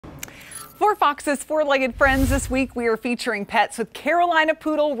For Fox's Four-Legged Friends this week, we are featuring pets with Carolina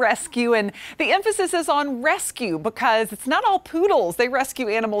Poodle Rescue, and the emphasis is on rescue because it's not all poodles. They rescue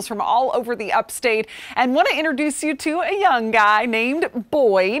animals from all over the upstate, and want to introduce you to a young guy named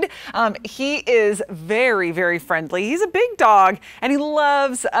Boyd. He is very, very friendly. He's a big dog, and he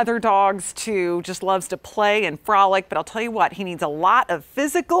loves other dogs too, just loves to play and frolic, but I'll tell you what, he needs a lot of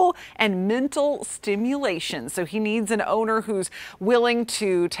physical and mental stimulation, so he needs an owner who's willing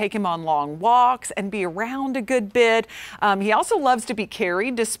to take him on long walks and be around a good bit. He also loves to be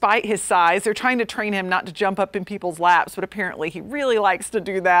carried despite his size. They're trying to train him not to jump up in people's laps, but apparently he really likes to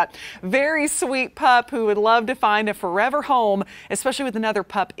do that. Very sweet pup who would love to find a forever home, especially with another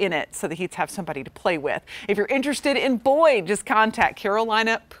pup in it, so that he'd have somebody to play with. If you're interested in Boyd, just contact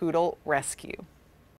Carolina Poodle Rescue.